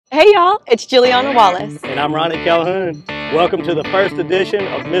Hey y'all, it's Julianna Wallace. And I'm Ronnie Calhoun. Welcome to the first edition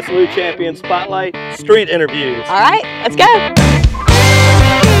of Miss Lou Champion Spotlight Street Interviews. All right, let's go.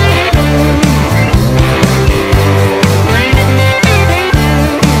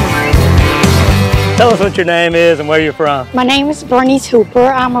 Tell us what your name is and where you're from. My name is Bernice Hooper.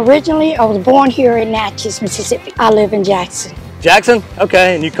 I was born here in Natchez, Mississippi. I live in Jackson. Jackson?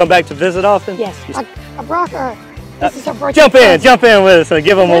 Okay, and you come back to visit often? Yes. I brought her. This is her birthday. Jump in with us and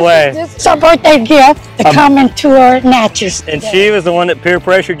give them away. This is her birthday gift to come and tour Natchez. And she was the one that peer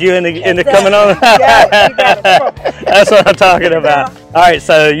pressured you into coming on? That's what I'm talking about. All right,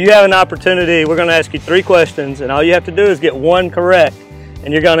 so you have an opportunity. We're going to ask you 3 questions, and all you have to do is get 1 correct.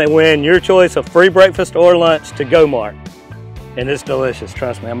 And you're going to win your choice of free breakfast or lunch to go Mart. And it's delicious.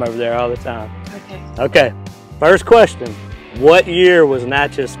 Trust me, I'm over there all the time. Okay, first question. What year was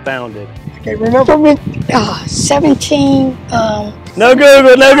Natchez founded? I can't remember. 17. No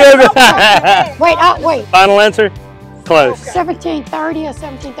Google, no Google. Wait. Final answer? Close. 1730 or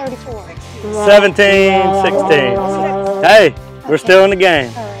 1734? 1716. Hey, we're still in the game.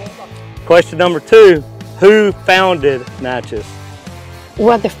 All right. Question number 2. Who founded Natchez?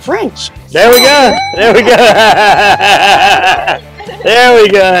 Well, the French. There we go. There we go. There we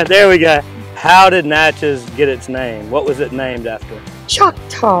go. There we go. How did Natchez get its name? What was it named after?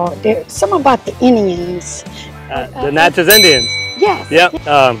 Choctaw. There's something about the Indians. The Natchez Indians. Yes. Yep.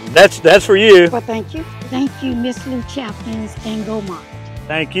 That's for you. Well, thank you. Thank you, Miss Lou Champions and Go Mart.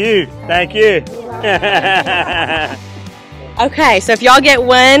 Thank you. Thank you. Okay, so if y'all get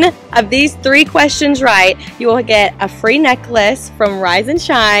one of these 3 questions right, you will get a free necklace from Rise and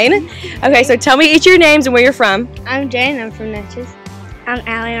Shine. Okay, so tell me each of your names and where you're from. I'm Jane, I'm from Natchez. I'm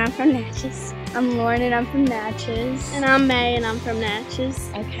Allie, and I'm from Natchez. I'm Lauren, and I'm from Natchez. And I'm May, and I'm from Natchez.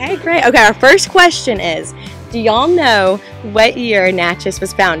 Okay, great. Okay, our first question is, do y'all know what year Natchez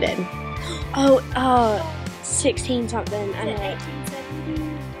was founded? 16 something. I know.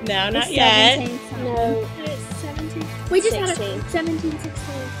 1870? No, not yet. No. We just had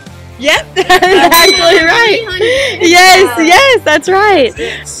 1716. Yep, that's actually right. Yes, that's right.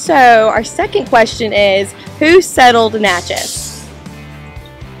 So our second question is, who settled Natchez?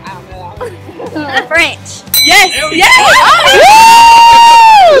 French. Yes.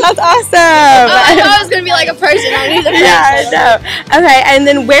 That's awesome. I thought it was going to be like a person. I knew the French. Yeah, I know. Okay, and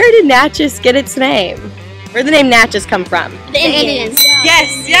then where did Natchez get its name? Where did the name Natchez come from? The Indians.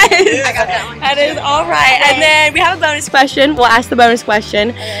 Yes. I got that one. That is all right. Okay. And then we have a bonus question. We'll ask the bonus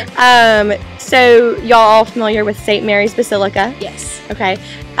question. So y'all all familiar with St. Mary's Basilica? Yes. Okay.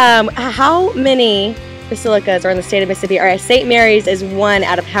 How many basilicas are in the state of Mississippi? All right, St. Mary's is one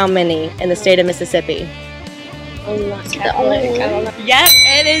out of how many in the state of Mississippi? The only one. Yep,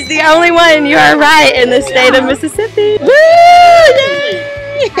 it is the only one. You are right, in the state of Mississippi. Woo!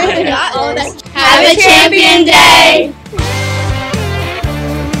 Have a champion day!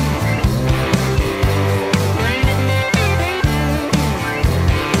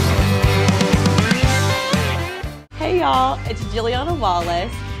 Hey y'all, it's Julianna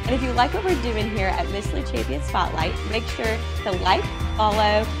Wallace. And if you like what we're doing here at Miss Lou Champion Spotlight, make sure to like,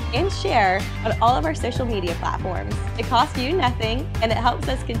 follow, and share on all of our social media platforms. It costs you nothing, and it helps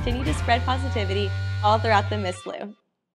us continue to spread positivity all throughout the Miss Lou.